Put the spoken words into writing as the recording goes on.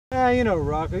You know,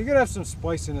 Rocco, you gotta have some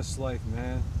spice in this life,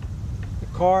 man. The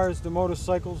cars, the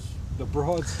motorcycles, the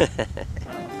broads.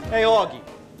 Hey, Augie.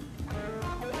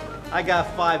 I got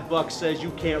 $5 says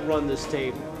you can't run this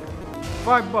table.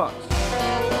 $5.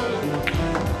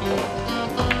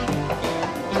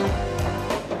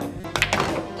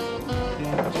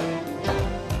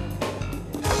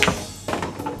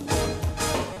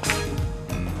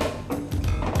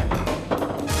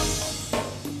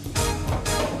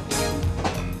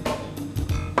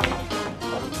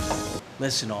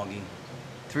 Listen, Augie.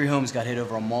 3 homes got hit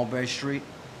over on Mulberry Street.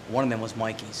 One of them was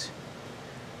Mikey's.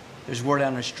 There's word out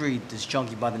on the street, this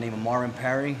junkie by the name of Marvin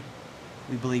Perry,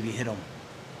 we believe he hit him.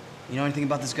 You know anything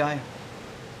about this guy?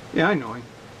 Yeah, I know him.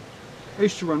 I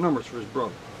used to run numbers for his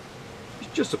brother. He's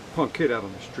just a punk kid out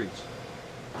on the streets.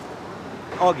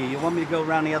 Augie, you want me to go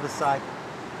around the other side?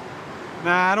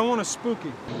 Nah, I don't want to spook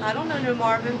him. I don't know no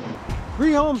Marvin.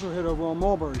 3 homes were hit over on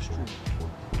Mulberry Street.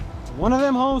 One of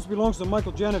them homes belongs to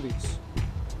Michael Genovese.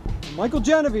 And Michael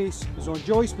Genovese is on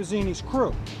Joey Spazzini's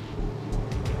crew.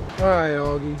 All right,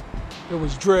 Augie. It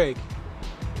was Drake.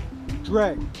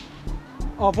 Drake.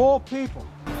 Of all people.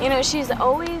 You know, she's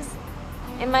always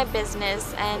in my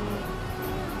business and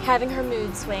having her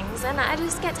mood swings, and I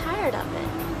just get tired of it.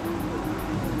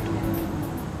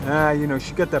 You know,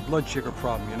 she got that blood sugar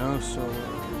problem, you know, so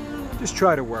just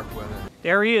try to work with her.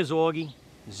 There he is, Augie.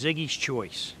 Ziggy's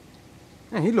choice.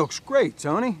 Man, he looks great,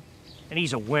 Tony. And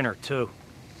he's a winner, too.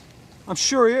 I'm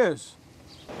sure he is.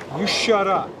 You shut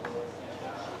up.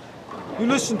 You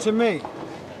listen to me.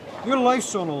 Your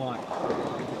life's on the line.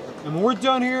 And when we're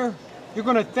done here, you're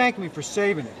gonna thank me for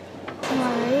saving it.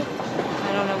 Why?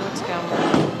 I don't know what's going on.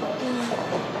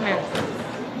 Come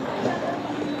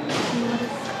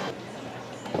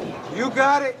here. You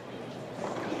got it?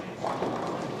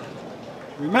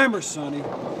 Remember, Sonny,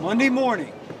 Monday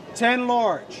morning, 10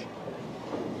 large.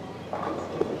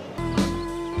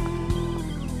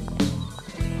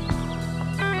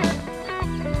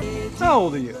 How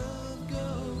old are you?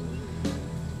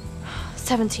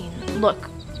 17. Look,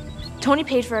 Tony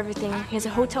paid for everything. He has a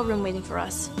hotel room waiting for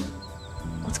us.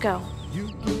 Let's go. I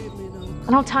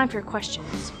don't have time for your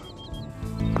questions.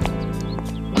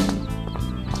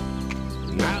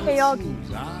 Hey, Augie.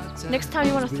 Next time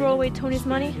you want to throw away Tony's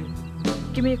money,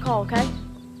 give me a call, okay?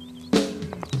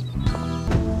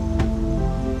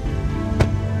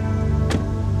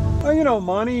 Oh, you know,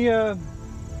 Monty,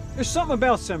 there's something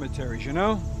about cemeteries, you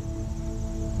know?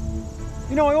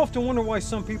 You know, I often wonder why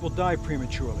some people die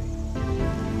prematurely.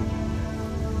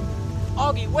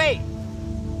 Augie, wait!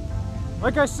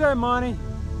 Like I said, Monty, a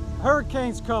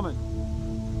hurricane's coming.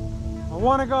 I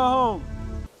want to go home.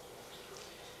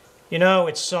 You know,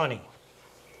 it's Sonny.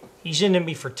 He's into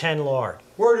me for 10 lard.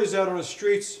 Word is out on the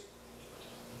streets.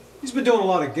 He's been doing a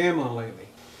lot of gambling lately.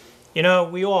 You know,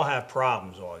 we all have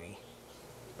problems, Augie.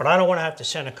 But I don't want to have to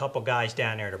send a couple guys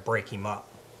down there to break him up.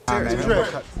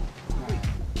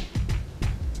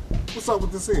 What's up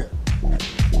with this here?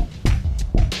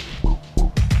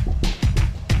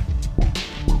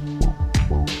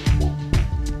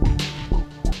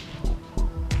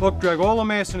 Look, Greg, all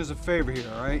I'm asking is a favor here,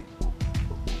 all right?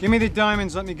 Give me the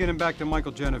diamonds, let me get them back to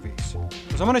Michael Genovese.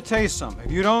 Because I'm gonna tell you something,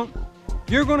 if you don't,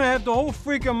 you're gonna have the whole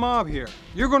freaking mob here.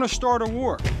 You're gonna start a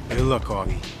war. Hey, look,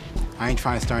 Augie, I ain't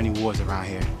trying to start any wars around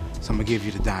here, so I'm gonna give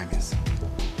you the diamonds.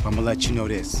 But I'm gonna let you know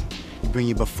this. You bring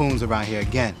your buffoons around here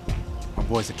again, my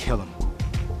boys will kill them.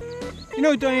 You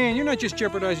know, Diane, you're not just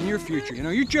jeopardizing your future, you know,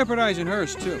 you're jeopardizing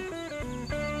hers, too.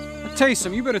 I'll tell you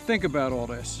something, you better think about all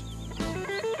this.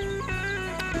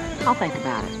 I'll think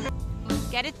about it.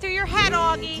 Get it through your head,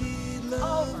 Augie.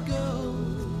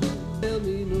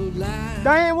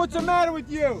 Diane, what's the matter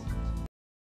with you?